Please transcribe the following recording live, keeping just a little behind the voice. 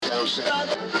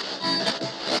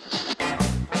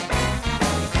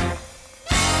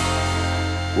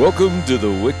Welcome to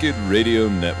the Wicked Radio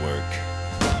Network.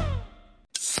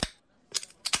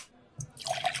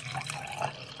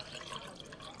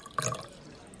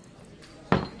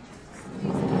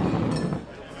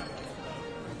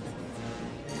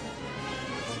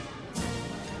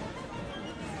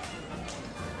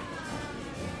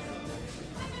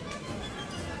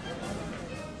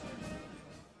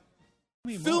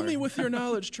 Fill me with your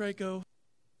knowledge, Traco.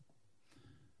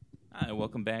 Hi,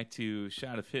 welcome back to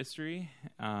Shot of History,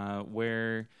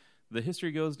 where the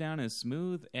history goes down as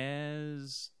smooth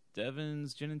as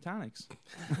Devon's Gin and Tonics.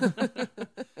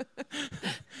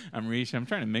 I'm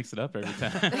trying to mix it up every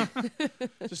time.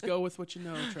 Just go with what you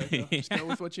know, Traco. Just go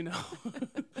with what you know.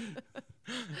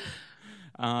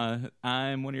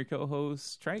 I'm one of your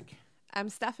co-hosts, Trike. I'm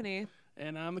Stephanie.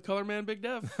 And I'm the color man, Big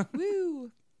Dev.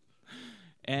 Woo!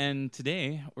 And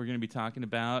today we're going to be talking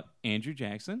about Andrew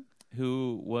Jackson,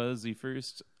 who was the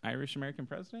first Irish-American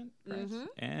president, Mm-hmm.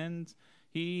 and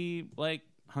he,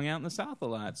 hung out in the South a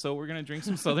lot. So we're going to drink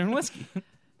some Southern whiskey.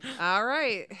 All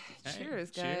right. Hey,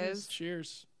 Cheers, guys.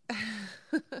 Cheers.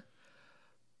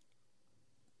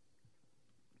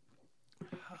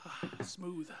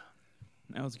 Smooth.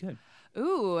 That was good.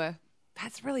 Ooh,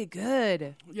 that's really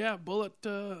good. Yeah, bullet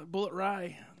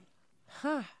rye.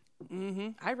 Huh. Mm-hmm.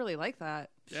 I really like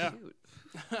that. Yeah. Shoot.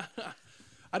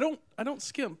 I don't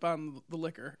skimp on the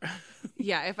liquor.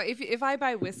 Yeah, if I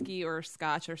buy whiskey or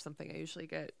scotch or something, I usually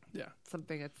get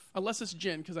something that's... Unless it's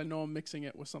gin, because I know I'm mixing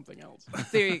it with something else.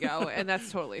 There you go, and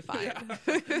that's totally fine.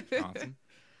 Awesome.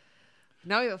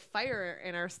 Now we have a fire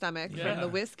in our stomach from the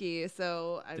whiskey,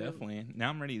 so... Definitely. Now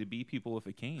I'm ready to beat people with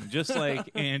a cane, just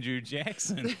like Andrew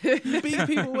Jackson. Beat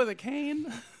people with a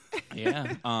cane?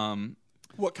 Yeah.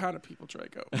 What kind of people,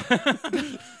 Traco?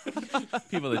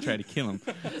 People that try to kill him.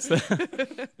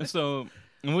 So,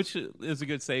 which is a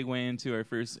good segue into our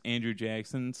first Andrew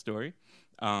Jackson story.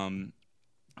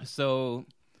 So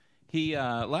he,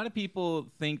 a lot of people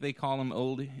think they call him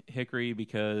Old Hickory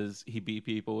because he beat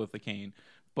people with a cane,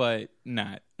 but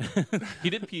not. He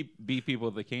did beat people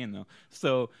with a cane though.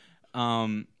 So,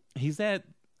 he's at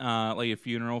a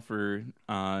funeral for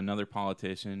another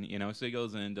politician, so he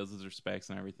goes in, does his respects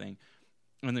and everything.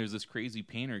 And there's this crazy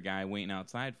painter guy waiting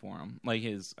outside for him.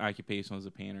 His occupation was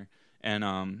a painter.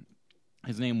 And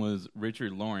his name was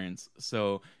Richard Lawrence.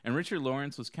 And Richard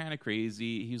Lawrence was kind of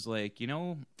crazy. He's like,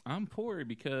 I'm poor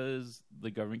because the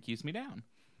government keeps me down.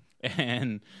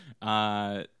 And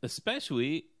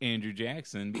especially Andrew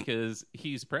Jackson, because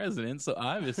he's president. So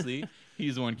obviously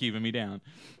he's the one keeping me down.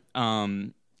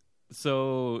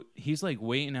 So he's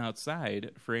waiting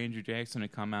outside for Andrew Jackson to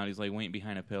come out. He's waiting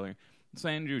behind a pillar. It's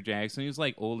Andrew Jackson. He's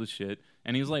old as shit,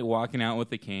 and he's walking out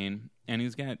with a cane, and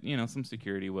he's got some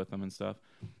security with him and stuff.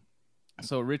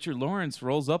 So Richard Lawrence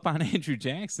rolls up on Andrew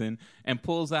Jackson and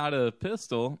pulls out a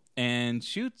pistol and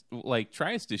shoots,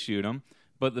 tries to shoot him,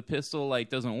 but the pistol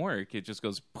doesn't work. It just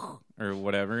goes or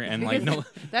whatever, and no.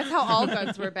 That's how all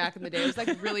guns were back in the day. It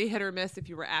was really hit or miss if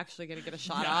you were actually going to get a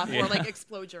shot off or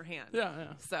explode your hand.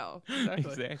 Yeah. So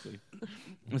Exactly.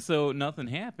 So nothing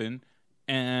happened.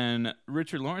 And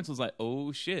Richard Lawrence was like,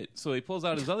 oh, shit. So he pulls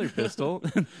out his other pistol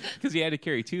because he had to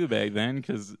carry two back then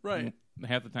because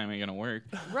half the time it ain't going to work.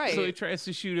 Right. So he tries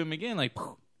to shoot him again,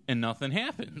 and nothing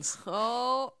happens.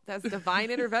 Oh, that's divine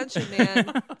intervention,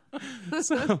 man.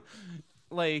 So,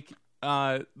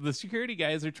 the security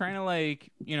guys are trying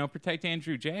to, protect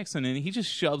Andrew Jackson, and he just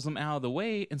shoves him out of the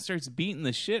way and starts beating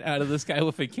the shit out of this guy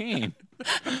with a cane.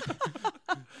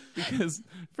 Because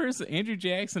first, Andrew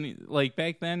Jackson,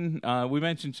 back then, we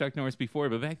mentioned Chuck Norris before,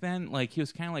 but back then, he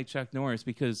was kind of like Chuck Norris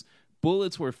because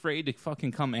bullets were afraid to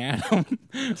fucking come at him.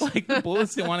 The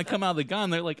bullets didn't want to come out of the gun.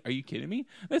 They're like, are you kidding me?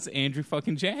 That's Andrew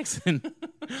fucking Jackson.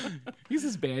 He's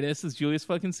as badass as Julius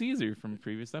fucking Caesar from a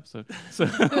previous episode. So,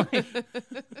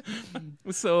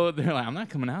 so they're like, I'm not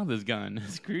coming out of this gun.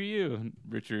 Screw you,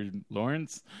 Richard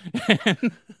Lawrence.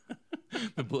 And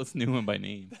the bullets knew him by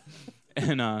name.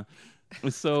 And,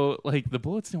 so, the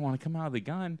bullets didn't want to come out of the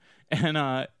gun. And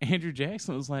Andrew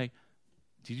Jackson was like,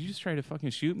 did you just try to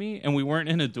fucking shoot me? And we weren't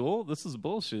in a duel? This is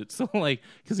bullshit. So,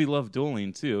 because he loved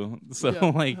dueling, too. So,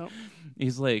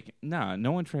 he's like, nah,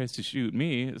 no one tries to shoot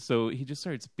me. So he just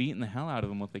starts beating the hell out of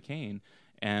him with a cane.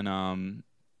 And,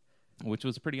 which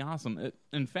was pretty awesome.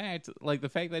 In fact, the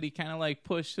fact that he kind of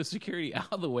pushed the security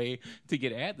out of the way to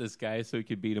get at this guy so he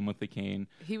could beat him with the cane.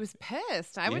 He was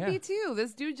pissed. I would be too.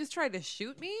 This dude just tried to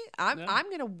shoot me. I'm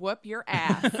gonna whoop your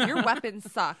ass. Your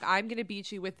weapons suck. I'm gonna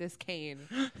beat you with this cane.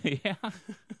 Yeah.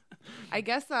 I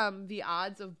guess the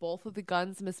odds of both of the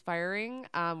guns misfiring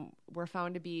were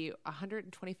found to be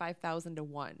 125,000 to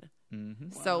 1. Mm-hmm.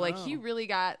 So like he really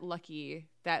got lucky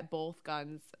that both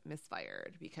guns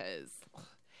misfired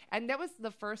and that was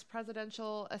the first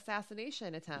presidential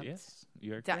assassination attempt. Yes,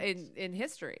 you're correct. in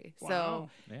history. Wow. So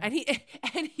Yeah.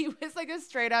 and he was like a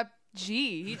straight up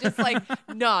G. He just like,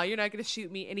 no, you're not going to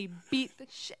shoot me, and he beat the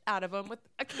shit out of him with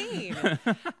a cane.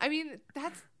 I mean,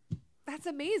 that's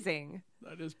amazing.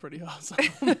 That is pretty awesome.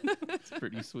 It's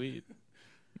pretty sweet.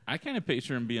 I kind of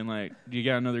picture him being like, "Do you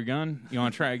got another gun? You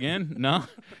want to try again? No?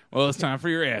 Well, it's time for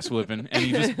your ass whipping," and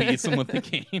he just beats him with the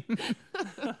cane.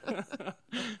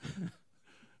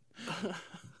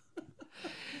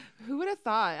 Who would have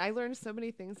thought? I learned so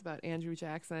many things about Andrew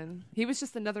Jackson. He was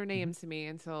just another name to me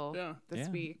until this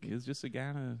week. He was just a guy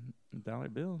on a dollar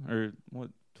bill, or what,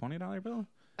 $20 bill?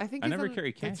 I think I he's never on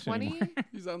carry the cash 20. anymore.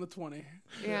 He's on the 20.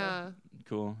 Yeah.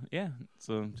 Cool. Yeah.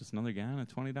 So just another guy on a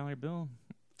 $20 bill,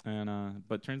 and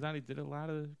but turns out he did a lot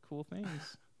of cool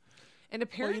things. And Well,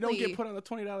 apparently, you don't get put on a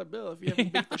 $20 bill if you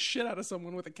haven't beat the shit out of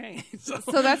someone with a cane. So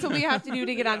that's what we have to do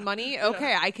to get on money.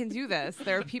 Okay, I can do this.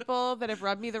 There are people that have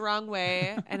rubbed me the wrong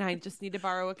way, and I just need to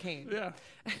borrow a cane. yeah.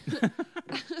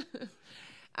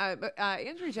 But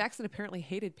Andrew Jackson apparently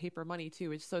hated paper money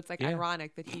too, so it's like Yeah.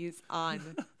 ironic that he's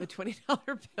on the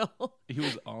 $20 bill. He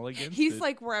was all against He's it.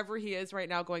 like wherever he is right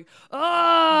now, going,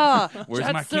 "Ah, Where's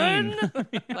my Jackson!"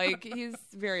 cane? Like he's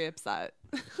very upset.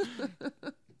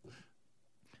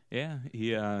 Yeah,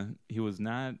 he was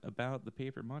not about the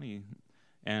paper money,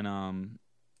 and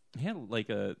he had like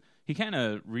he kind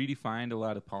of redefined a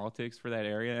lot of politics for that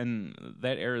area, and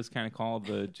that era is kind of called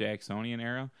the Jacksonian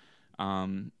era,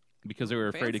 because they were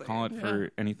afraid to Fancy. call it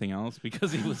for anything else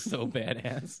because he was so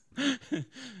badass.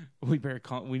 we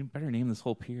better name this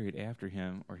whole period after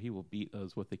him, or he will beat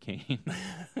us with a cane.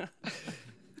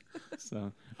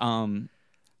 So,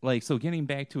 so getting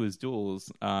back to his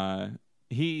duels,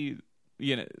 he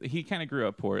kind of grew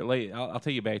up poor. Like, I'll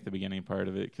take you back to the beginning part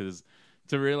of it, because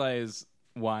to realize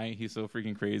why he's so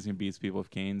freaking crazy and beats people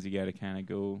with canes, you got to kind of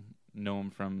go know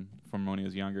him from when he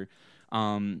was younger.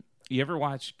 You ever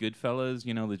watch Goodfellas?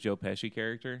 You know, the Joe Pesci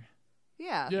character?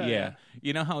 Yeah. Yeah.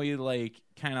 You know how he like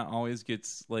kind of always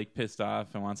gets like pissed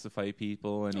off and wants to fight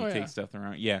people, and he takes stuff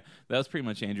around. Yeah, that was pretty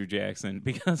much Andrew Jackson,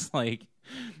 because like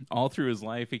all through his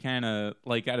life he kind of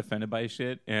like got offended by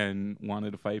shit and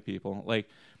wanted to fight people. Like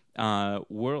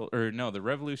the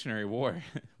Revolutionary War,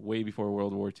 way before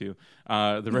World War II.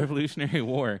 The Revolutionary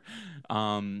War.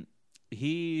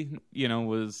 He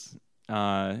was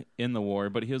in the war,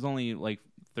 but he was only like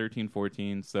 13,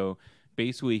 14, so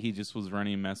basically he just was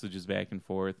running messages back and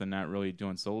forth and not really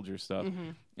doing soldier stuff.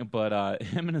 But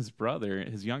him and his brother,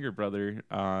 his younger brother,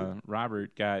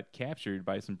 Robert, got captured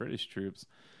by some British troops.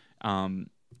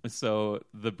 So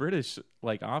the British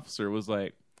like officer was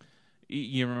like,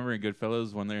 you remember in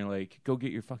Goodfellas when they're like, go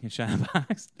get your fucking shine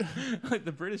box? Like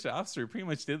the British officer pretty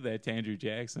much did that to Andrew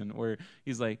Jackson, where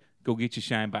he's like, go get your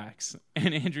shine box.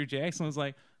 And Andrew Jackson was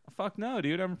like, fuck no,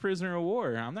 dude, I'm a prisoner of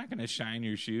war. I'm not going to shine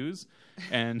your shoes.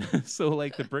 And so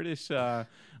like the British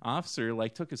officer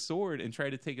like took a sword and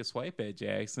tried to take a swipe at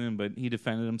Jackson, but he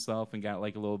defended himself and got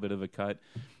like a little bit of a cut.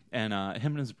 And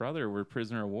him and his brother were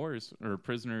prisoners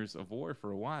of war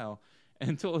for a while,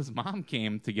 until his mom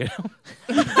came to get him.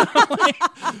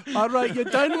 All right, you're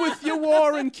done with your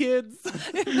warring, kids.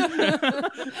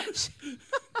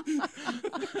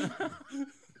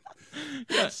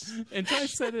 Yes. Until I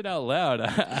said it out loud,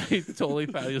 I totally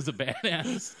thought he was a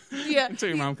badass. Yeah. Until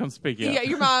your mom comes pick you up. Yeah,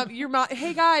 your mom.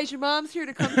 Hey guys, your mom's here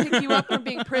to come pick you up from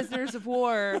being prisoners of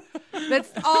war.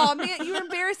 Oh man, you were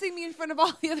embarrassing me in front of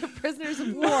all the other prisoners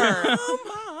of war.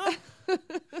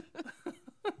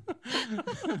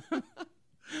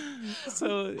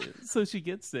 So she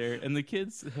gets there, and the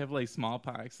kids have like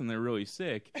smallpox, and they're really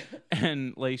sick,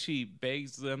 and like she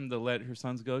begs them to let her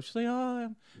sons go. She's like,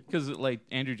 oh, because like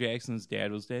Andrew Jackson's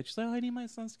dad was dead. She's like, oh, I need my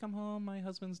sons to come home. My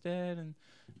husband's dead, and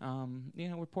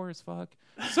we're poor as fuck.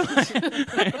 So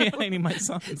I need my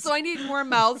sons. So I need more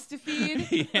mouths to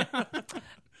feed. Yeah.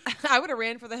 I would have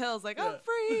ran for the hills like, I'm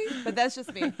free. But that's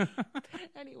just me.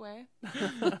 Anyway.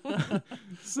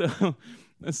 So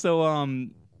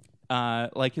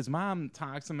like his mom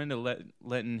talks him into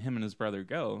letting him and his brother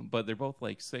go, but they're both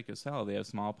like sick as hell. They have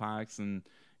smallpox, and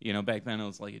back then it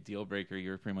was like a deal breaker.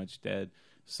 You were pretty much dead.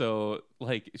 So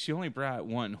like she only brought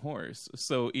one horse.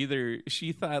 So either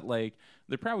she thought like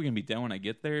they're probably gonna be dead when I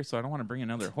get there, so I don't want to bring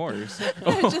another horse.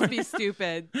 Just be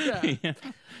stupid. Yeah.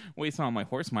 Waste all my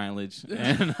horse mileage.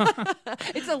 And,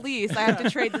 it's a lease. I have to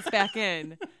trade this back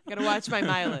in. Gotta watch my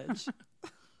mileage.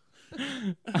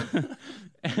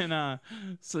 And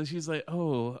so she's like,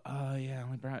 oh, yeah, I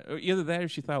only brought, or either that or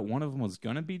she thought one of them was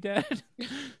gonna be dead.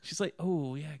 She's like,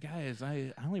 oh yeah, guys,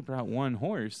 I only brought one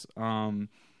horse.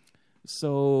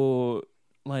 So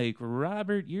like,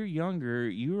 Robert, you're younger,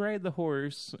 you ride the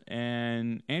horse,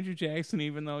 and Andrew Jackson,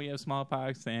 even though you have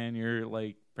smallpox and you're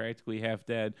like practically half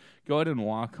dead, go ahead and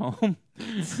walk home.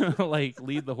 So, like,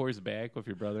 lead the horse back with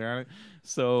your brother on it.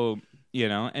 So, you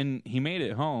know, and he made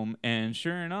it home, and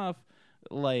sure enough,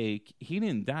 like, he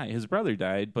didn't die. His brother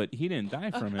died, but he didn't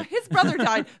die from it. His brother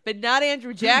died, but not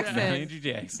Andrew Jackson. Not Andrew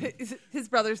Jackson. His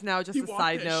brother's now just He a walked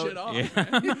side that note. shit off.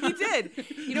 Yeah. He did.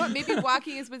 You know what? Maybe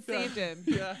walking is what saved him.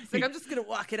 Yeah. He's like, I'm just gonna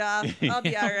walk it off. I'll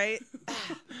be all right.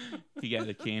 He got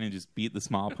a cane and just beat the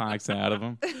smallpox out of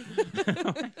him.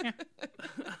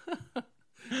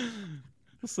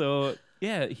 So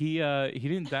yeah, he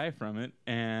didn't die from it,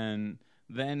 and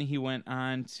then he went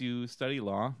on to study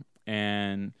law,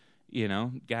 and you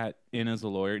know, got in as a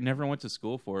lawyer. Never went to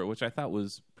school for it, which I thought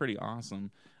was pretty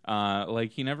awesome.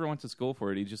 Like, he never went to school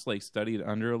for it. He just like studied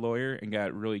under a lawyer and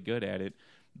got really good at it.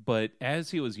 But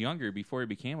as he was younger, before he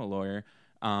became a lawyer,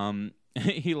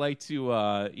 he liked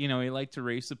to, he liked to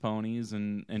race the ponies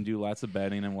and do lots of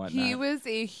betting and whatnot. He was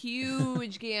a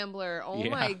huge gambler. Oh Yeah.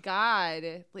 my God.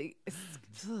 Like,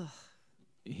 ugh.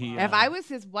 He, If I was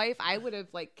his wife, I would have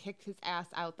like kicked his ass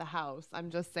out the house.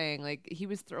 I'm just saying, like, he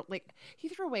threw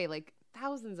away like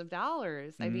thousands of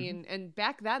dollars. I mean, and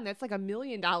back then that's like $1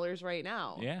 million right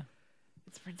now. yeah.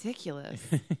 It's ridiculous.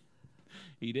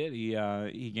 He did.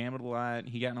 He gambled a lot.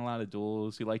 He got in a lot of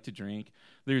duels. He liked to drink.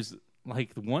 There's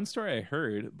like one story I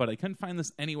heard, but I couldn't find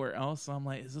this anywhere else. So I'm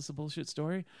like, is this a bullshit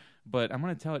story? But I'm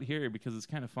gonna tell it here because it's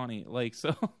kind of funny. Like,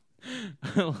 so,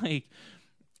 like,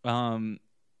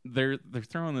 they're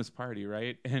throwing this party,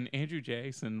 right? And Andrew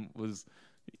Jackson was,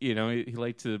 you know, he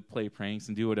liked to play pranks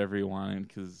and do whatever he wanted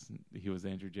because he was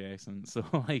Andrew Jackson. So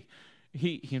like,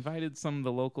 he invited some of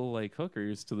the local like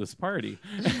hookers to this party.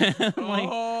 Like,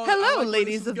 Oh, I Hello, like where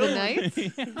ladies this is of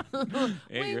the going. night.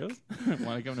 hey girls,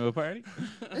 want to come to a party?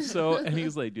 So, and he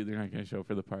was like, dude, they're not going to show up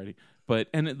for the party.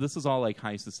 And this is all like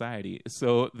high society.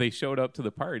 So they showed up to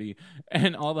the party,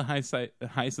 and all the high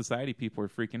society people were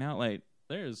freaking out, like,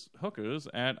 there's hookers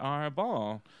at our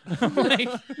ball. Like,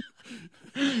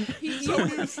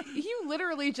 You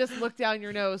literally just looked down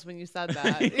your nose when you said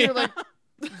that. You're like,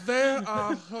 There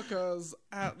are hookers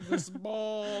at this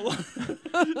ball.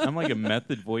 I'm like a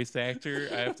method voice actor.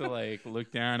 I have to like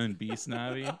look down and be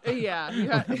snobby. yeah. You when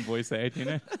got, I'm voice acting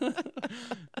it.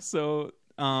 So,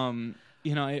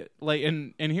 you know, I like,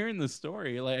 and hearing the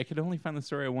story, like, I could only find the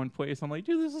story at one place. I'm like,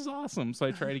 dude, this is awesome. So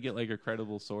I tried to get like a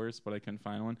credible source, but I couldn't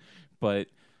find one. But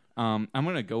I'm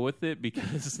gonna go with it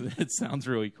because it sounds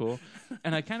really cool,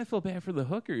 and I kind of feel bad for the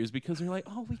hookers because they're like,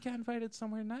 oh, we got invited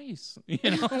somewhere nice, you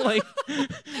know, like, and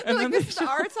like, then this is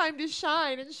our time to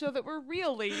shine and show that we're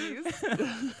real ladies.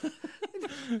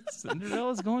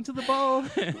 Cinderella's going to the ball,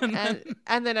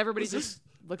 and then everybody just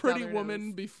looked Pretty down their Woman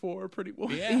nose. before Pretty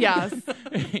Woman. yeah. Yes.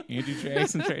 Andrew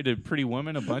Jackson tried to Pretty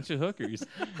Woman a bunch of hookers.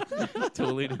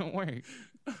 Totally didn't work.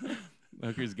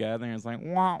 Hookers gathering. It's like,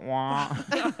 wah, wah.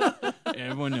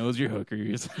 Everyone knows you're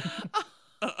hookers.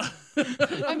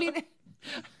 I mean,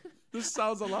 This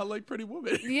sounds a lot like Pretty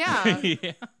Woman. yeah.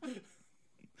 Yeah.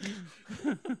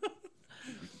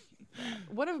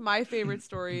 One of my favorite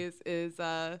stories is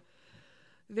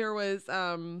there was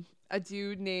a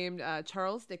dude named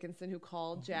Charles Dickinson who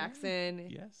called Jackson.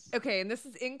 Yes. Okay, and this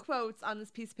is in quotes on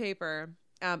this piece of paper.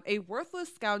 A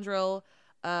worthless scoundrel,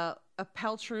 a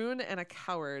poltroon, and a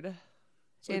coward.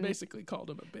 So he And- basically called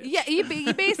him a bitch. Yeah, he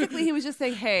basically he was just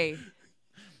saying, "Hey,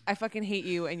 I fucking hate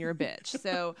you, and you're a bitch."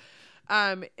 So,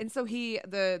 and so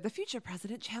the future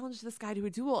president challenged this guy to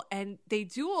a duel, and they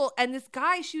duel, and this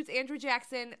guy shoots Andrew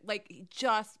Jackson like he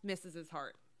just misses his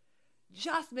heart,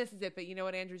 just misses it. But you know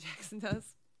what Andrew Jackson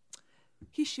does?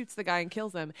 He shoots the guy and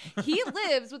kills him. He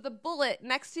lives with a bullet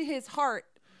next to his heart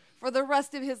for the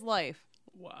rest of his life.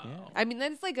 Wow. Yeah. I mean,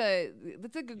 that's like a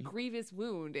grievous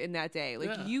wound in that day. Like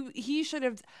Yeah. he should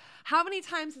have. How many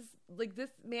times is like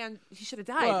this man? He should have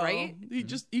died, Well, right?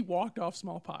 He walked off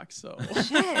smallpox, so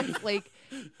Shit. Like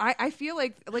I feel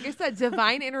like I said,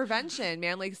 divine intervention,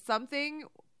 man. Like something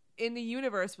in the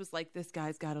universe was like, this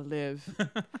guy's got to live.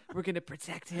 We're gonna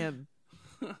protect him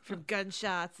from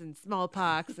gunshots and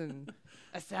smallpox and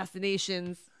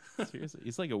assassinations. Seriously,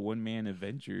 he's like a one-man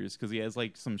Avengers because he has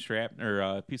like some shrapnel or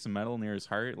a piece of metal near his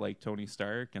heart, like Tony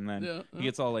Stark, and then Yeah. he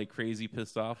gets all like crazy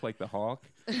pissed off, like the Hulk.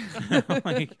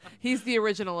 Like, He's the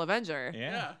original Avenger.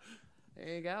 yeah, There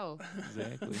you go.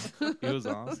 exactly. It was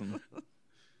awesome.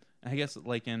 I guess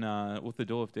like in with the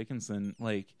Duel of Dickinson,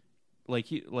 like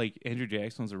Andrew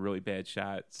Jackson was a really bad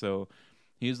shot, so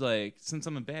He's like, since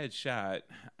I'm a bad shot,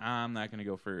 I'm not going to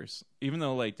go first. Even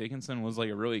though, like, Dickinson was, like,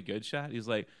 a really good shot, he's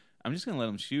like, I'm just going to let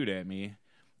him shoot at me.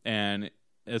 And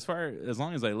as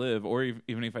long as I live, or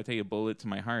even if I take a bullet to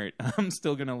my heart, I'm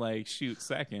still going to, like, shoot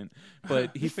second.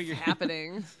 But he figured...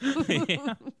 happening.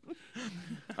 Yeah.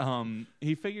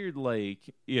 He figured, like,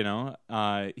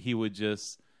 he would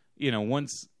just,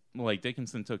 once, like,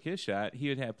 Dickinson took his shot, he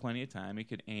would have plenty of time. He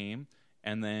could aim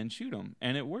and then shoot him.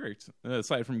 And it worked,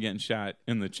 aside from getting shot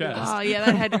in the chest. Oh, yeah,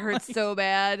 that had to hurt so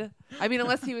bad. I mean,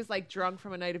 unless he was, like, drunk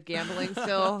from a night of gambling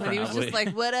still. And he was just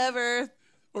like, whatever.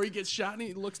 Or he gets shot and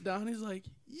he looks down and he's like,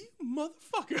 you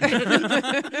motherfucker.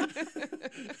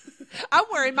 I'm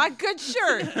wearing my good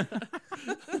shirt.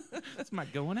 That's my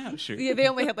going out shirt. Yeah, they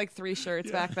only had like 3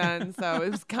 shirts back then, so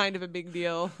it was kind of a big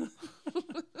deal.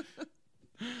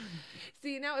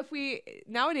 See,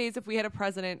 nowadays, if we had a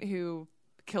president who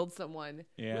killed someone,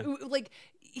 Yeah. like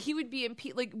he would be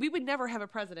impeached. Like we would never have a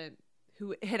president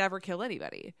who had ever killed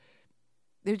anybody.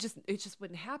 It just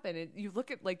wouldn't happen. And you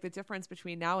look at like the difference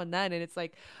between now and then, and it's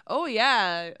like, oh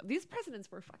yeah, these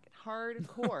presidents were fucking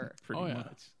hardcore. Pretty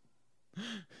much.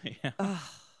 Yeah.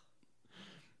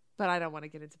 But I don't want to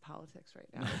get into politics right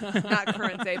now. Not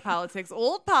current day politics,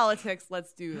 old politics.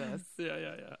 Let's do this.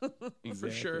 Yeah. Exactly.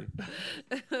 For sure.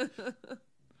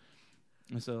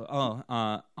 So,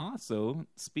 also,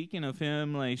 speaking of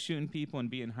him, like, shooting people and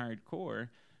being hardcore,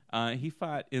 he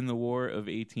fought in the War of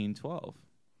 1812,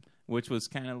 which was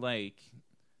kind of like,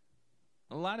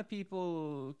 a lot of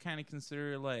people kind of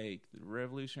consider, like, the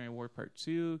Revolutionary War Part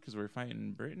 2, because we're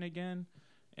fighting Britain again,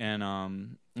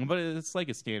 and, but it's like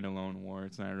a standalone war.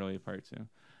 It's not really a Part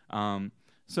 2.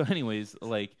 So anyways,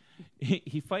 like,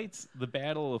 he fights the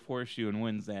Battle of Horseshoe and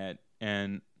wins that,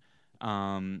 and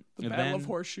the Battle of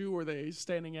Horseshoe, were they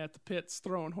standing at the pits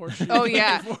throwing horseshoes? Oh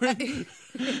yeah, but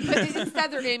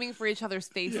instead they're aiming for each other's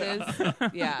faces.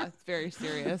 Yeah, it's very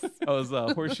serious. Oh, it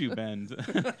was Horseshoe Bend,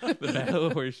 the Battle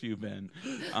of Horseshoe Bend,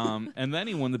 and then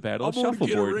he won the Battle of I'm gonna get a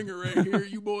Shuffleboard. ringer right here.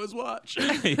 You boys watch.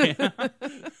 Yeah.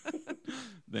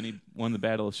 Then he won the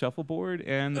Battle of Shuffleboard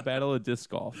and the Battle of Disc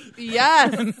Golf.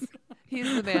 Yes,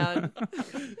 he's the man.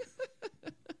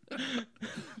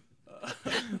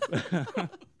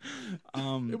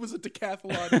 It was a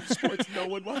decathlon of sports no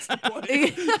one wants to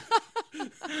play.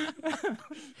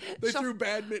 They threw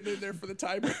badminton in there for the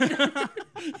tiebreaker.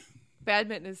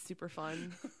 Badminton is super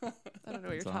fun. I don't know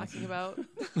what you're talking about.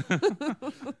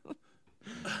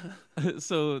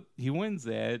 So he wins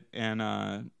that,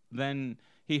 and then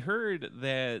he heard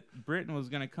that Britain was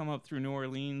going to come up through New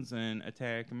Orleans and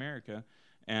attack America,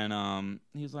 and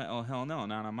he's like, "Oh hell no,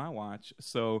 not on my watch!"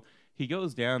 So he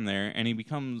goes down there, and he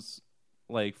becomes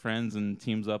like friends and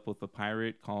teams up with a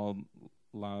pirate called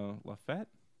Lafayette.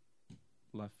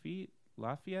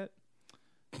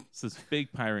 It's this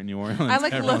big pirate in New Orleans. I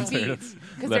like Everyone's heard Lafitte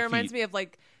of because it reminds me of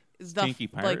like the Stinky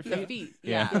pirate like the feet? feet.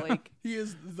 Yeah. Yeah, like He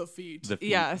is the feet. The feet.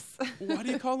 yes. Why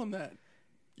do you call him that?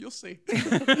 You'll see.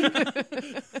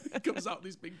 Comes out in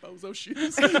these big bozo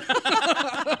shoes.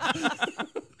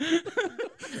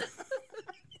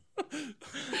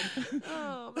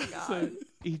 Oh my god. So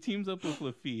he teams up with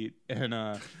Lafitte,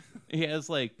 and he has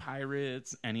like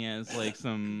pirates, and he has like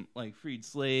some like freed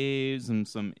slaves and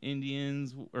some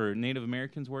Indians or Native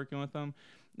Americans working with him.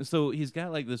 So he's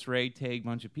got like this ragtag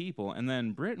bunch of people, and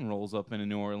then Britain rolls up into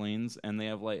New Orleans, and they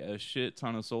have like a shit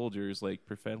ton of soldiers, like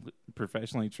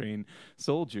professionally trained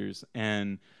soldiers,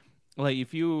 and like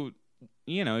if you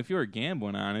were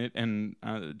gambling on it, and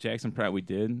Jackson probably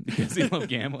did because he loved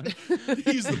gambling.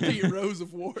 He's the Pete Rose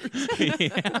of wars.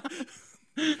 Yeah.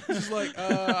 Just like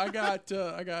I got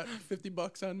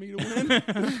 $50 on me to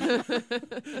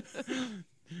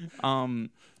win.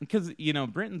 Because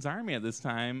Britain's army at this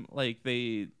time, like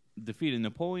they defeated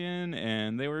Napoleon,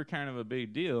 and they were kind of a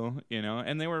big deal,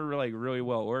 and they were like really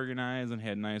well organized and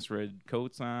had nice red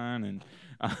coats on, and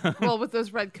Well, with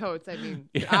those red coats, I mean,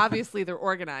 Yeah. obviously they're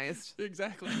organized.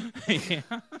 Exactly. yeah.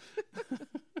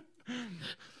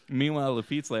 Meanwhile,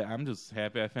 Lafitte's like, I'm just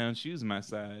happy I found shoes my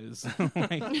size.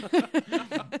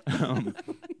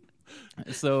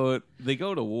 So they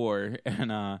go to war,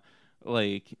 and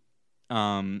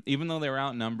even though they were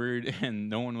outnumbered and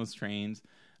no one was trained,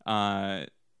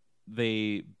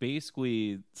 they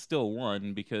basically still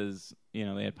won because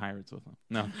they had pirates with them.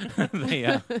 No, I don't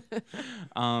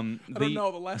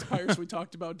know. The last pirates we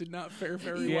talked about did not fare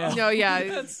very well. No, yeah.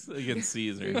 That's against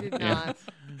Caesar. They did Yeah. not.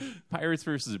 Pirates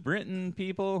versus Britain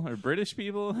people or British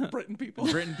people. Britain people.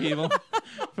 Britain people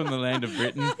from the land of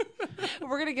Britain.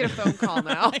 We're going to get a phone call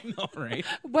now. I know, right?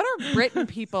 What are Britain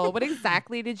people? What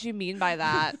exactly did you mean by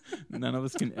that? None of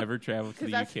us can ever travel to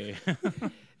the 'Cause UK.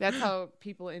 That's how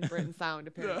people in Britain sound,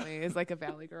 apparently, is like a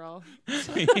Valley Girl.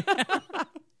 That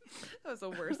was the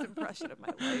worst impression of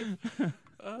my life.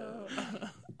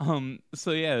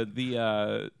 So yeah,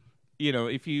 the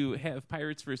if you have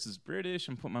Pirates versus British,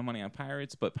 I'm putting my money on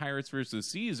Pirates, but Pirates versus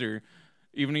Caesar,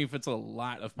 even if it's a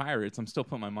lot of pirates, I'm still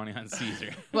putting my money on Caesar.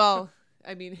 Well,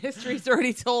 I mean, history's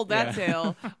already told that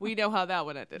tale. We know how that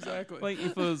one ended. Exactly. Like,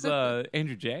 if it was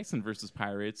Andrew Jackson versus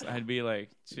Pirates, I'd be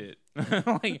like, shit.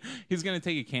 Like, he's going to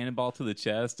take a cannonball to the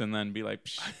chest and then be like,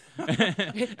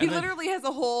 psh. He literally has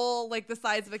a hole like the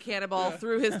size of a cannonball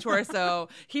through his torso.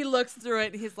 He looks through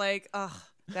it and he's like, ugh,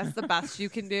 that's the best you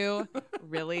can do?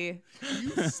 Really?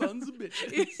 You sons of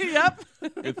bitches. Yep.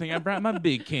 Good thing I brought my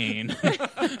big cane.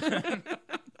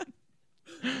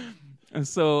 And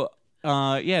so...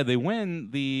 they win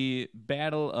the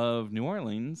Battle of New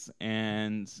Orleans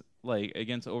and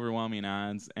against overwhelming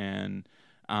odds. And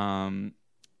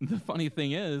the funny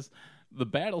thing is, the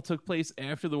battle took place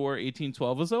after the War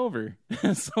 1812 was over.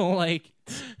 So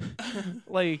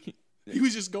he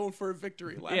was just going for a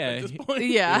victory lap at this point.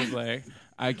 Yeah. He was like,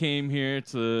 I came here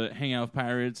to hang out with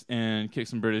pirates and kick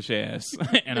some British ass,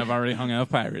 and I've already hung out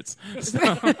with pirates. So,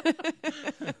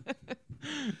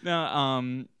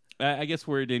 now, I guess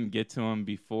word didn't get to him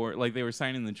before. They were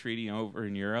signing the treaty over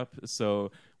in Europe,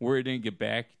 so word didn't get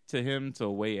back to him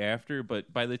till way after.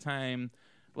 But by the time,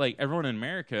 everyone in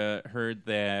America heard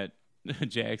that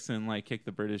Jackson, kicked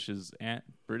the British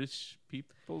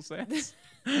people's ass?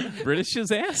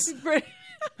 British's ass?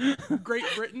 Great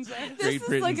Britain's ass? This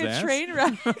is like a train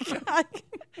wreck.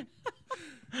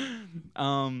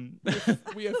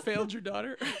 We have failed your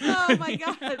daughter. Oh my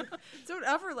God. Don't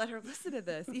ever let her listen to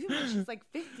this. Even when she's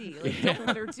 50. Don't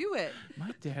let her do it.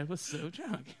 My dad was so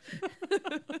drunk.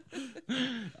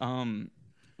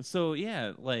 So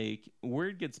yeah,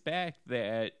 word gets back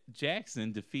that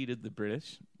Jackson defeated the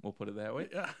British. We'll put it that way.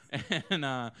 Yeah.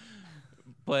 And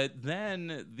but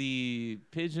then the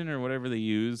pigeon or whatever they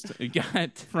used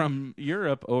got from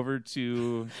Europe over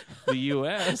to the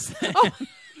U.S.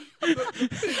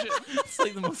 It's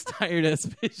the most tired ass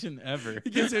pigeon ever. He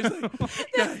gets there, he's like,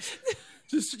 guys,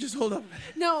 just hold up.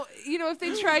 No, if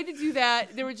they tried to do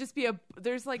that, there would just be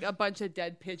there's a bunch of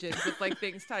dead pigeons with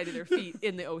things tied to their feet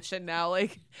in the ocean now.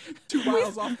 2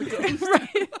 miles off the coast.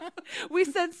 Right. We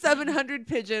sent 700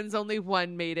 pigeons, only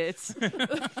one made it.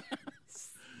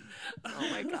 Oh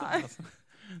my God.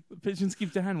 The pigeons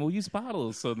keep dying. We'll use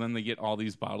bottles. So then they get all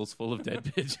these bottles full of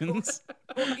dead pigeons.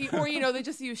 Or they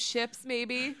just use ships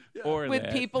maybe or with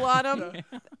that. people on them.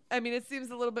 Yeah. I mean, it seems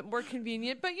a little bit more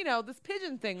convenient, but this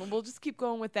pigeon thing, we'll just keep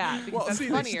going with that because that's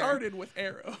funnier. They started with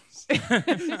arrows.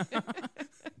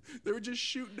 They were just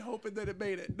shooting, hoping that it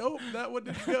made it. Nope, that one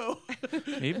didn't go.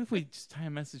 Maybe if we just tie a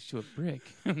message to a brick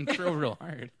and throw real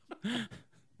hard.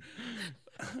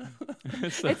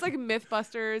 It's like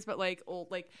Mythbusters, but old,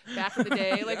 back in the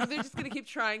day. They're just gonna keep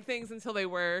trying things until they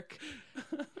work,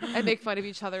 and make fun of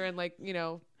each other in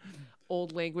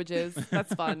old languages.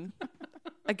 That's fun.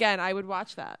 Again, I would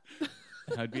watch that.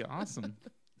 That'd be awesome.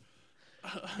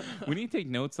 We need to take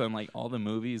notes on all the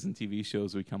movies and TV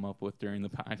shows we come up with during the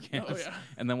podcast,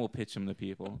 and then we'll pitch them to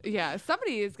people. Yeah,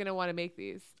 somebody is gonna want to make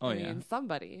these. I mean,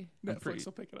 somebody. Netflix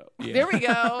will pick it up. Yeah. There we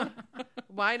go.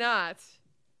 Why not?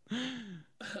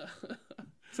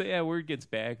 So yeah, word gets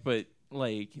back, but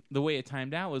the way it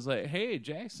timed out was hey,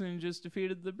 Jackson just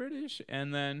defeated the British,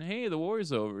 and then hey, the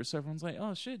war's over. So everyone's like,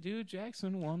 oh shit, dude,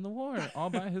 Jackson won the war all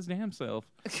by his damn self.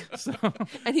 So,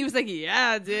 and he was like,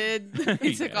 yeah, dude.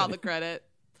 He took all the credit.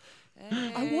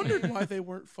 I wondered why they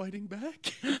weren't fighting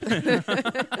back. I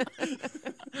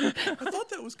thought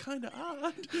that was kind of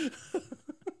odd.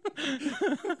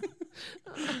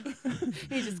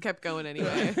 He just kept going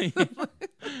anyway.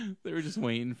 They were just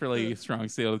waiting for a strong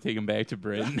sail to take him back to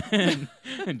Britain, and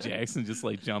Jackson just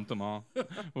jumped them all with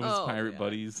his pirate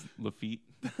buddies, Lafitte.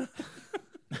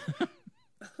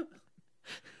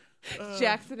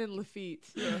 Jackson and Lafitte.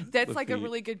 Yeah. That's Lafitte. A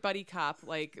really good buddy cop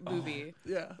movie.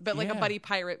 Yeah. But a buddy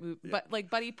pirate movie. Yeah. But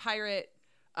buddy pirate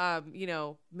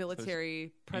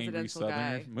military presidential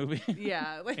guy movie.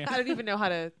 Yeah. I don't even know how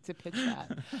to pitch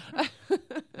that.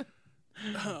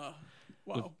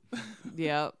 Wow.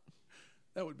 Yeah.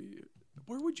 That would be.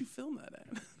 Where would you film that at?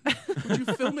 Would you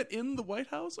film it in the White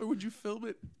House or would you film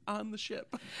it on the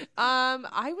ship?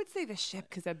 I would say the ship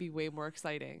because that'd be way more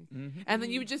exciting. Mm-hmm. And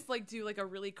then you would just do a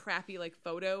really crappy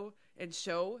photo and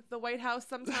show the White House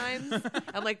sometimes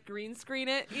and green screen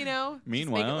it,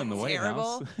 Meanwhile, in the White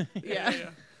House.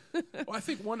 Yeah. Well, I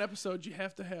think one episode you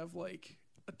have to have a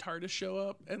TARDIS show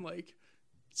up and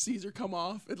Caesar come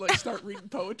off and start reading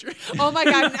poetry. Oh my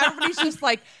God! And everybody's just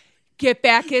get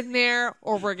back in there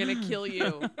or we're gonna kill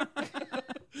you.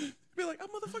 Be like, I'm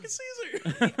motherfucking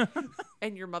Caesar.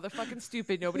 And you're motherfucking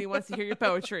stupid. Nobody wants to hear your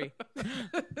poetry.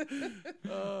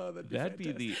 Oh, That'd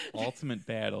be the ultimate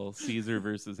battle, Caesar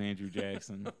versus Andrew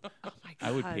Jackson. Oh my God.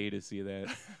 I would pay to see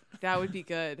that. That would be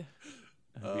good.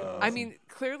 That'd be awesome. I mean,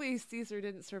 clearly Caesar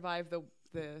didn't survive the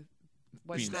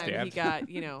one Being time he stabbed. got,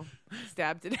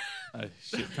 stabbed to death. a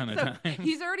shit ton of times.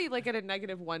 He's already like at a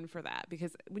 -1 for that,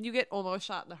 because when you get almost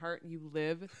shot in the heart and you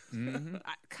live,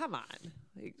 come on.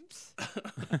 Like,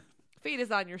 fate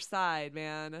is on your side,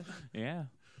 man. Yeah.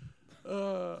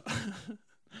 Uh,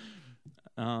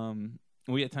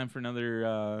 We got time for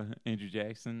another Andrew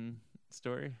Jackson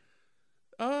story.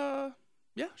 yeah,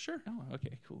 sure. Oh,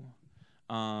 okay, cool.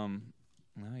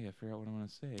 Now I gotta figure out what I want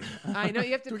to say. I know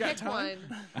you have to Do we got pick time?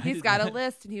 one. He's got a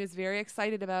list, and he was very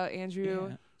excited about Andrew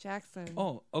Yeah. Jackson.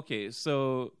 Oh, okay.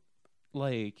 So,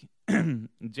 like,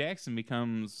 Jackson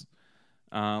becomes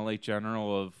like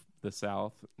general of the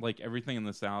South. Like everything in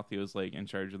the South, he was like in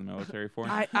charge of the military for.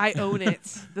 I own it.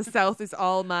 The South is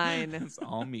all mine. It's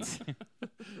all me.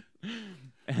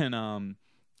 And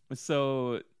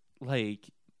so like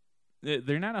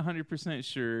they're not 100%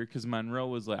 sure, because Monroe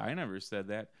was like, I never said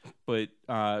that, but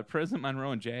President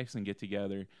Monroe and Jackson get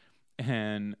together,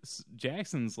 and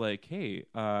Jackson's like, hey,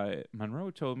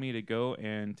 Monroe told me to go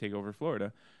and take over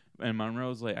Florida, and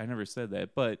Monroe's like, I never said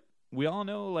that. But we all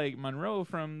know like Monroe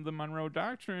from the Monroe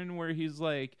Doctrine, where he's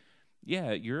like,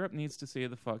 yeah, Europe needs to stay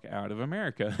the fuck out of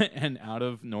America and out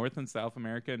of North and South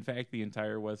America. In fact, the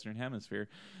entire Western Hemisphere.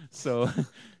 So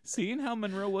seeing how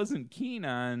Monroe wasn't keen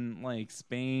on like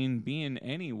Spain being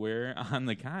anywhere on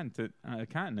the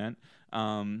continent,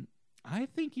 I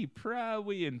think he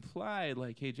probably implied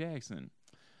like, hey, Jackson,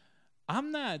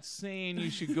 I'm not saying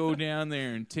you should go down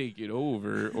there and take it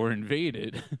over or invade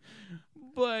it.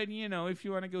 But, if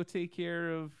you want to go take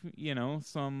care of,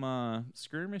 some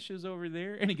skirmishes over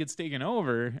there and it gets taken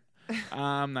over,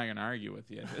 I'm not going to argue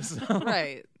with you. So,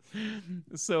 Right.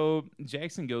 So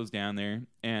Jackson goes down there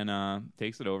and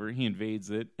takes it over. He invades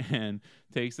it and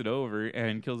takes it over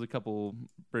and kills a couple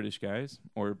British guys,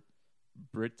 or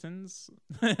Britons,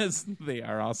 as they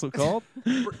are also called.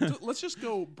 Let's just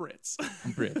go Brits.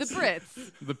 Brits. The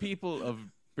Brits. The people of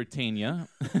Britannia.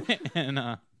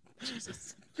 And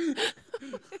Jesus.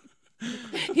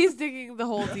 He's digging the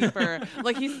hole deeper.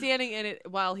 Like he's standing in it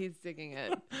while he's digging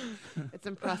it. It's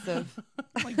impressive.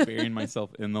 I'm like burying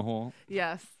myself in the hole.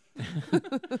 Yes. I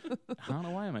don't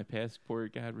know why my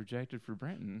passport got rejected for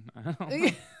Britain. I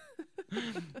don't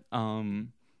know.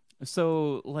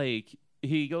 So like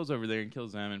he goes over there and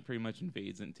kills them and pretty much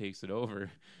invades it and takes it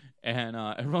over. And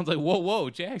everyone's like,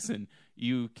 whoa, Jackson,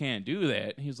 you can't do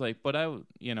that. He's like, but I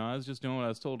was just doing what I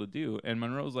was told to do. And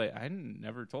Monroe's like, I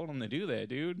never told him to do that,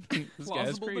 dude. This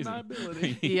guy's Plausible crazy.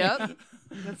 deniability. Yep.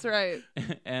 That's right.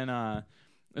 And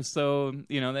so,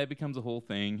 that becomes a whole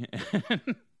thing.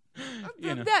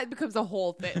 That becomes a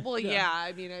whole thing. Well, yeah.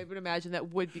 I mean, I would imagine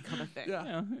that would become a thing.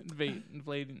 Yeah.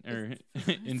 Invading or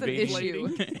It's an issue.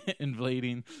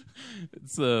 invading.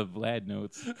 It's Vlad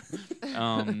notes.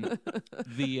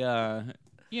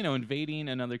 Invading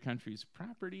another country's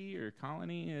property or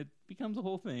colony, it becomes a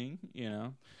whole thing.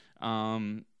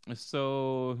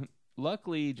 So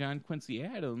luckily, John Quincy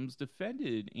Adams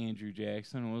defended Andrew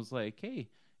Jackson and was like, "Hey,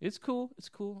 it's cool.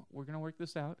 We're gonna work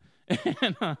this out."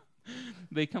 And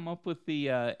they come up with the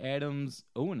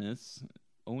Adams-Onis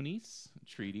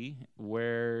Treaty,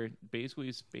 where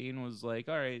basically Spain was like,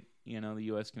 all right, the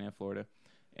U.S. can have Florida.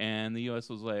 And the U.S.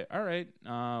 was like, all right,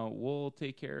 we'll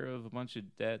take care of a bunch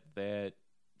of debt that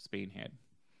Spain had.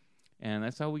 And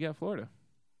that's how we got Florida.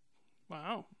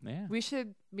 Wow. Yeah. We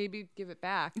should maybe give it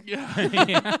back. Yeah.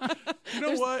 Yeah. You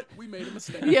know what? We made a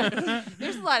mistake. Yeah.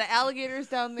 There's a lot of alligators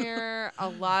down there, a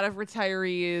lot of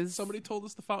retirees. Somebody told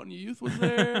us the Fountain of Youth was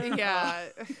there. Yeah.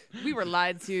 We were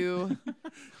lied to.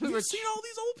 Have you seen all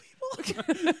these old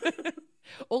people?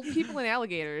 Old people and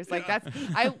alligators. Like that's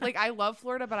I love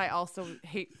Florida, but I also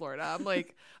hate Florida. I'm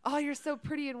like, oh, you're so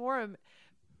pretty and warm.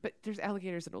 But there's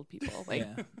alligators and old people. Like,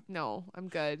 Yeah. no, I'm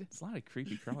good. There's a lot of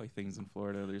creepy crawly things in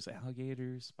Florida. There's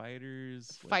alligators,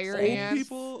 spiders, Fire Old ants.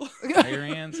 people. fire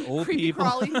ants, old Creepy people.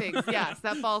 crawly things. Yes,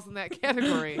 that falls in that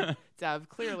category, Dev,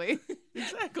 clearly.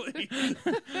 Exactly.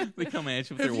 They come at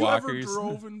you with Have their you walkers.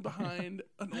 ever driven behind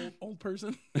an old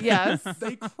person? Yes.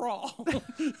 They crawl.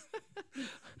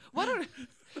 I don't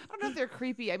know if they're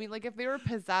creepy. I mean, like if they were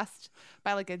possessed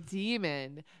by like a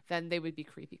demon, then they would be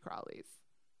creepy crawlies.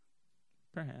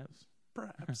 Perhaps.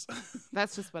 Perhaps.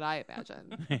 That's just what I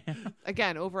imagine.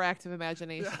 Again, overactive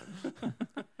imagination. I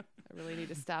really need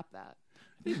to stop that.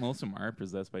 I think most of them are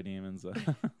possessed by demons.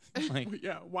 Like,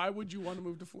 Yeah, why would you want to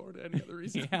move to Florida any other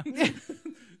reason? yeah.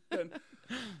 And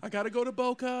I gotta go to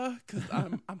Boca because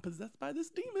I'm possessed by this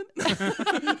demon.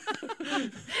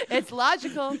 It's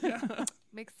logical.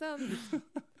 Makes sense.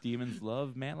 Demons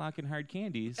love Matlock and hard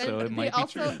candy, so And it might be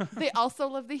true. they also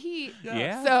love the heat.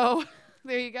 Yeah. So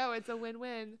there you go. It's a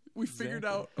win-win. We figured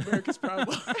out America's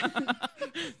problem.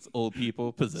 It's old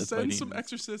people possessed by Send demons. some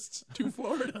exorcists to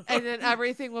Florida. And then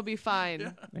everything will be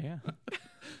fine. Yeah.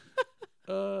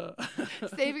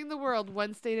 Saving the world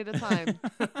one state at a time.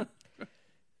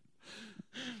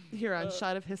 Here on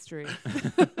Shot of History.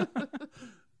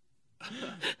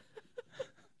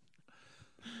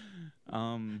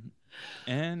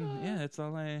 And yeah, that's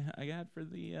all I got for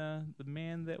the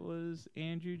man that was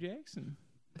Andrew Jackson.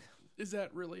 Is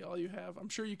that really all you have? I'm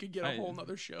sure you could get a I- whole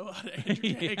nother show out of Andrew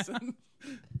Yeah. Jackson.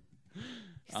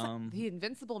 The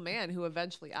invincible man who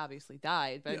eventually obviously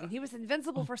died, but I Yeah. mean, he was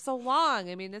invincible for so long.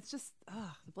 I mean, it's just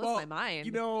it blows my mind.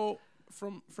 You know,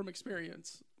 from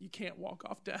experience, you can't walk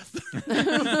off death.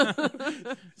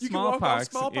 You can walk off Smallpox,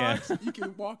 smallpox. You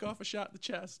can walk off a shot in the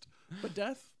chest, but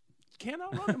death, you can't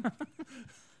outrun him.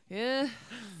 Yeah,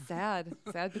 sad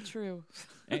but true.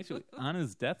 Actually, on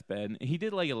his deathbed, he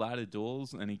did like a lot of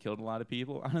duels and he killed a lot of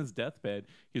people. On his deathbed,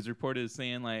 he was reported as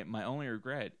saying like, "My only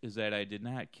regret is that I did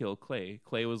not kill Clay.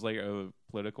 Clay was like a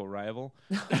political rival."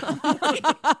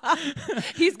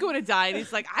 He's going to die, and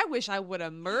he's like, I wish I would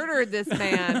have murdered this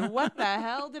man. What the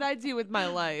hell did I do with my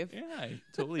life? Yeah, I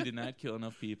totally did not kill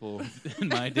enough people in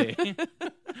my day.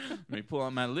 Let me pull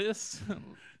out my list.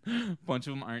 A bunch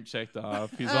of them aren't checked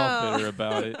off. He's all bitter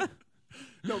about it.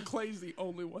 No, Clay's the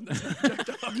only one that's checked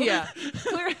off. Yeah,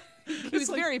 he was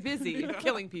like- very busy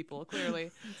killing people. Clearly,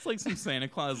 It's like some Santa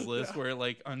Claus list where it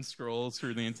like unscrolls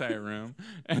through the entire room,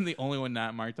 and the only one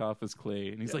not marked off is Clay.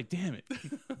 And he's like, "Damn it!"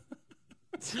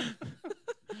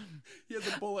 He has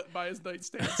a bullet by his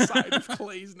nightstand side with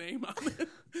Clay's name on it.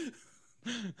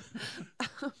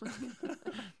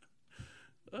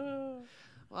 well,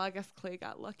 I guess Clay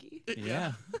got lucky.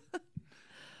 Yeah.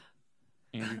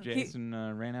 Andrew Jackson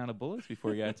ran out of bullets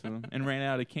before he got to him, and ran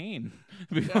out of cane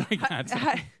before he got to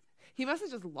him. He must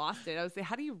have just lost it. I would say,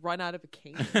 how do you run out of a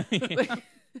cane? Like,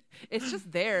 it's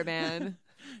just there, man.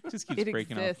 Just keeps It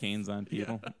breaking exists. off canes on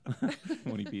people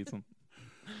when he beats them.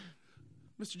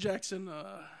 Mr. Jackson,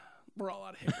 we're all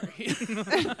out of hickory.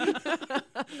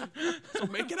 So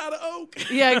make it out of oak.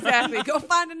 Yeah, exactly. Go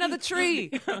find another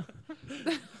tree.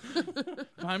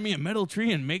 Find me a metal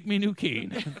tree and make me a new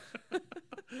cane.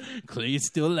 Clay's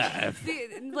still alive. See,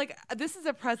 like, this is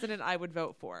a president I would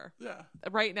vote for. Yeah.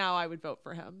 Right now, I would vote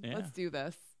for him. Yeah. Let's do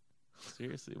this.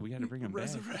 Seriously, we got to bring him back.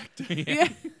 Resurrect. Yeah.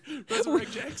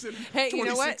 Resurrect Jackson. Hey, you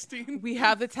know what? 2016. We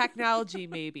have the technology,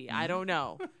 maybe. I don't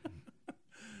know.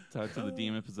 Talk to the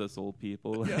demon-possessed old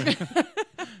people.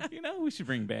 You know, we should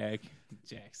bring back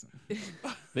Jackson.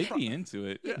 They'd be into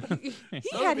it.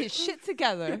 He had his shit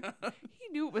together. He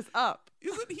knew it was up.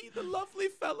 Isn't he the lovely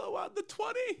fellow on the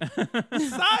 20?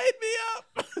 Sign me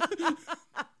up.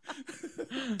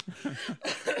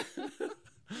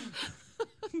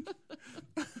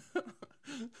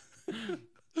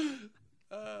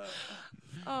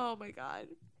 Oh my god.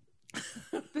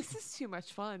 This is too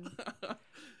much fun.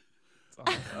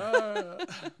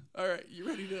 All right, you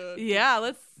ready to Yeah,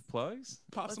 let's Plugs?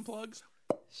 pop some plugs?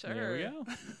 sure. There we go.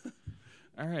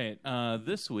 All right.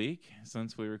 This week,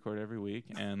 since we record every week,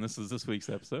 and this is this week's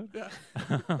episode, Yeah.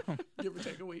 Give or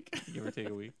take a week. give or take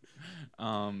a week.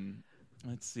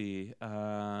 Let's see.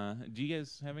 Do you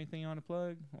guys have anything you want to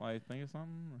plug while I think of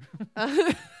something?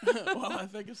 While I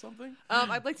think of something.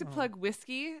 I'd like to plug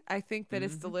whiskey. I think that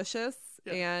it's Mhm. delicious,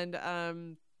 Yeah.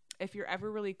 and if you're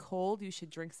ever really cold, you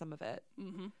should drink some of it.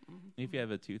 Mm-hmm. If you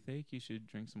have a toothache, you should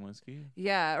drink some whiskey.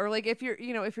 Yeah, or like if you're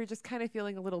just kind of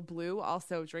feeling a little blue,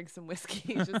 also drink some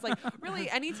whiskey. Just like really,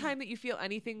 anytime that you feel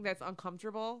anything that's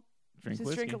uncomfortable, Drink just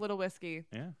whiskey. drink a little whiskey.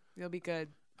 Yeah. You'll be good.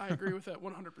 I agree with that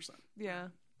 100%. Yeah,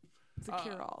 it's a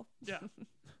cure-all. Yeah.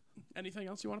 Anything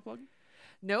else you want to plug?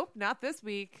 Nope, not this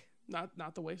week.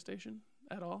 Not the way station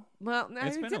at all. Well, no,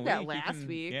 It's I been a did that week. You last can-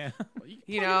 week. Yeah. Well, you can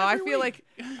You plug know, it I every feel week.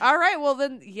 like, all right, well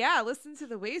then, yeah, listen to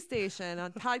the Way Station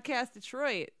on Podcast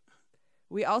Detroit.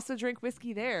 We also drink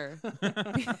whiskey there.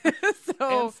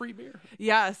 So and free beer.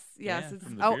 yes. Yeah, It's,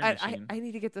 from the oh, beer and machine. I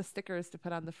need to get the stickers to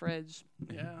put on the fridge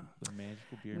Yeah. The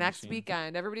magical beer next machine.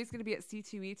 weekend. Everybody's going to be at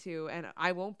C2E2, and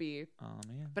I won't be, Oh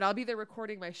man. but I'll be there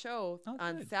recording my show Oh,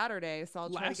 on good. Saturday. So I'll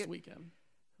try to Last get weekend.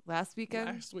 last weekend.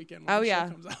 Last weekend. When Oh, the show yeah.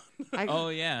 comes out. I, Oh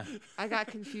yeah. I got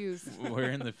confused. We're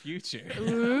in the future.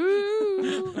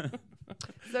 Ooh.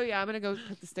 So yeah, I'm gonna go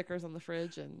put the stickers on the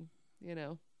fridge, and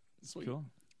Sweet. Cool.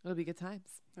 It'll be good times.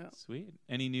 Sweet.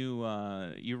 Any new?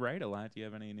 You write a lot. Do you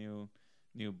have any new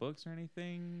books or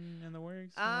anything in the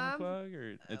works? You want to plug,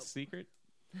 or it's secret?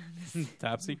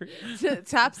 Top secret.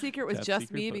 Top secret was Top just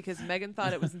secret me book. because Megan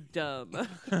thought it was dumb.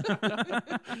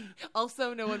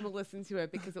 Also, no one will listen to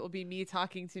it because it will be me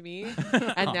talking to me,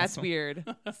 and that's Awesome.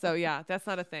 weird. So yeah, that's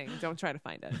not a thing. Don't try to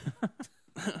find it.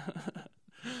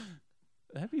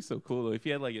 That'd be so cool though if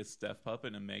you had like a Steph puppet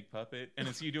and a Meg puppet, and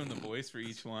it's you doing the voice for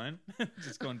each one,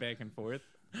 just going back and forth.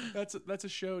 That's a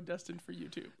show destined for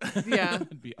YouTube. Yeah,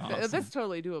 That'd be awesome. that's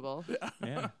totally doable.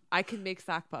 Yeah. I can make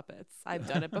sock puppets. I've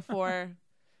done it before.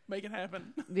 Make it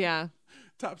happen. Yeah.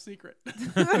 Top secret.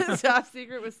 Top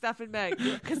secret with Steph and Meg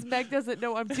because Meg doesn't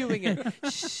know I'm doing it.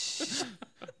 Shh.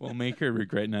 We'll make her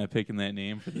regret not picking that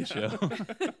name for the show.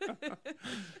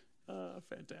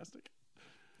 Fantastic.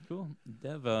 Cool.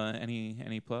 Dev,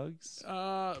 any plugs?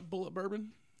 Bullet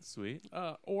bourbon Sweet.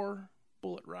 or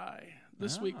Bullet Rye.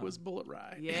 This week was Bullet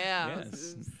Rye. Yeah, Yes. this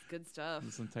is good stuff.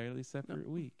 It's an entirely separate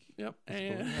week. Yep.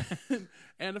 That's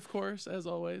And of course, as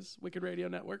always, Wicked Radio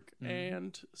Network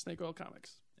and Snake Oil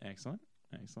Comics. Excellent.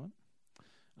 Let's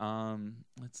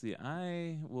see.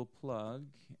 I will plug.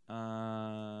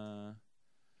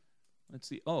 Let's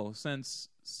see. Oh, since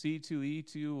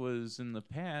C2E2 was in the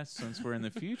past, since we're in the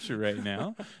future right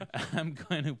now, I'm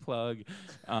going to plug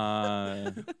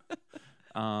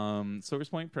Source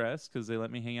Point Press because they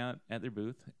let me hang out at their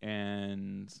booth,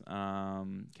 and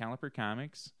Caliper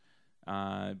Comics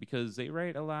because they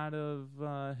write a lot of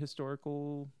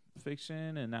historical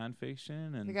fiction and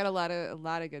nonfiction, and They got a lot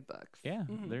of good books. yeah,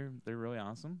 they're really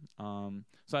awesome.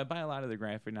 So I buy a lot of their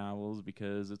graphic novels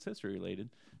because it's history related.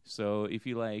 So if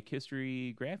you like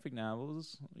history graphic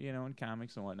novels, and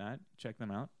comics and whatnot, check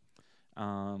them out.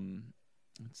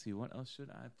 Let's see, what else should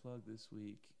I plug this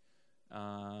week?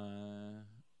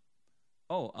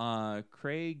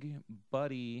 Craig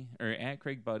Buddy, or at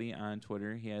Craig Buddy on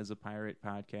Twitter. He has a pirate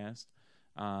podcast.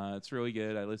 It's really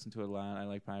good. I listen to it a lot. I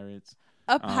like pirates.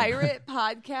 A pirate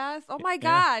podcast? Oh my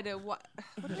God. What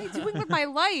am I doing with my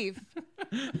life?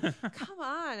 Come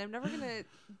on. I'm never going to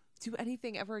do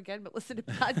anything ever again but listen to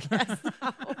podcasts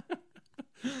now.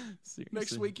 Seriously.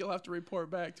 Next week, you'll have to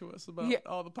report back to us about Yeah.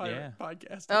 all the pirate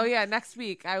podcasts. Oh, yeah. Next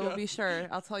week. I will be sure.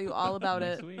 I'll tell you all about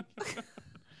Next it. week.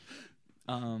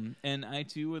 And I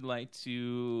too would like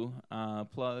to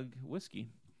plug whiskey.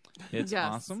 It's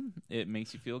Yes. awesome. It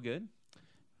makes you feel good.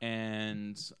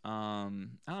 And I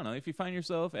don't know, if you find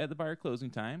yourself at the bar at closing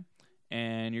time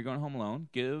and you're going home alone,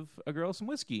 give a girl some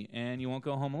whiskey and you won't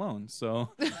go home alone. So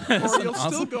Or you'll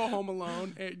still go home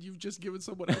alone and you've just given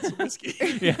someone else some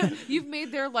whiskey. You've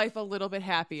made their life a little bit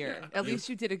happier. At least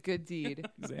you did a good deed.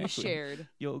 Exactly. You shared.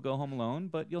 You'll go home alone,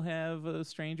 but you'll have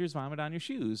strangers vomit on your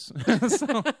shoes.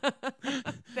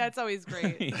 That's always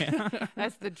great. Yeah.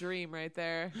 That's the dream right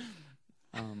there.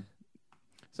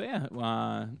 So yeah,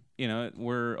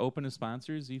 we're open to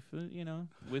sponsors. If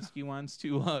whiskey wants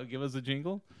to give us a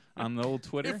jingle on the old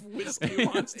Twitter, If whiskey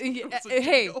wants to give us a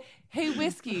Hey, jingle. hey,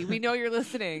 whiskey. We know you're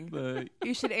listening. the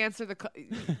You should answer the.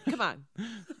 Come on,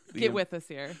 get with us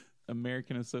here.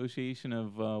 American Association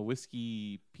of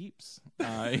Whiskey Peeps.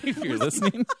 If you're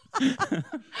listening,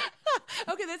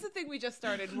 Okay, that's the thing we just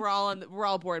started. We're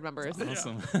all board members.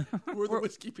 awesome. We're the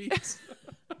Whiskey Peeps.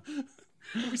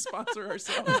 We sponsor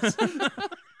ourselves.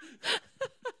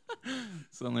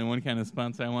 It's only one kind of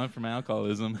sponsor I want from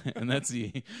alcoholism, and that's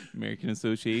the American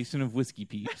Association of Whiskey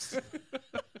Peeps.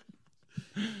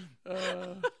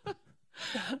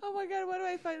 Oh my God, why do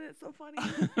I find it so funny?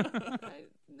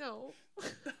 No.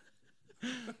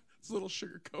 It's little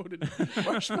sugar coated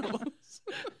marshmallows.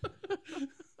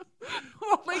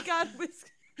 Oh my God,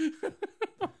 whiskey.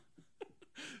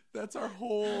 That's our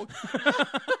whole.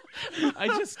 I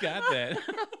just got that.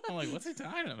 I'm like, what's he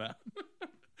talking about?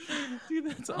 Dude,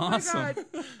 that's Oh awesome. my God.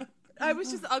 I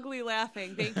was just ugly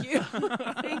laughing. Thank you.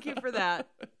 Thank you for that.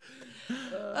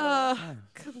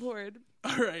 Good Lord.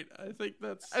 All right, I think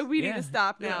that's. We need Yeah. to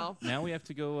stop Yeah. now. Now we have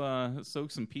to go soak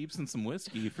some peeps in some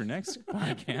whiskey for next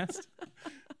podcast.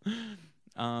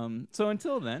 So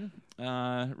until then,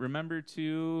 remember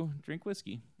to drink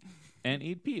whiskey and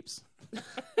eat peeps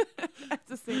At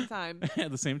the same time.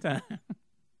 at the same time.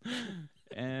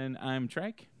 And I'm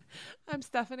Trike. I'm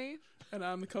Stephanie. And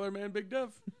I'm the color man, Big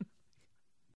Dev.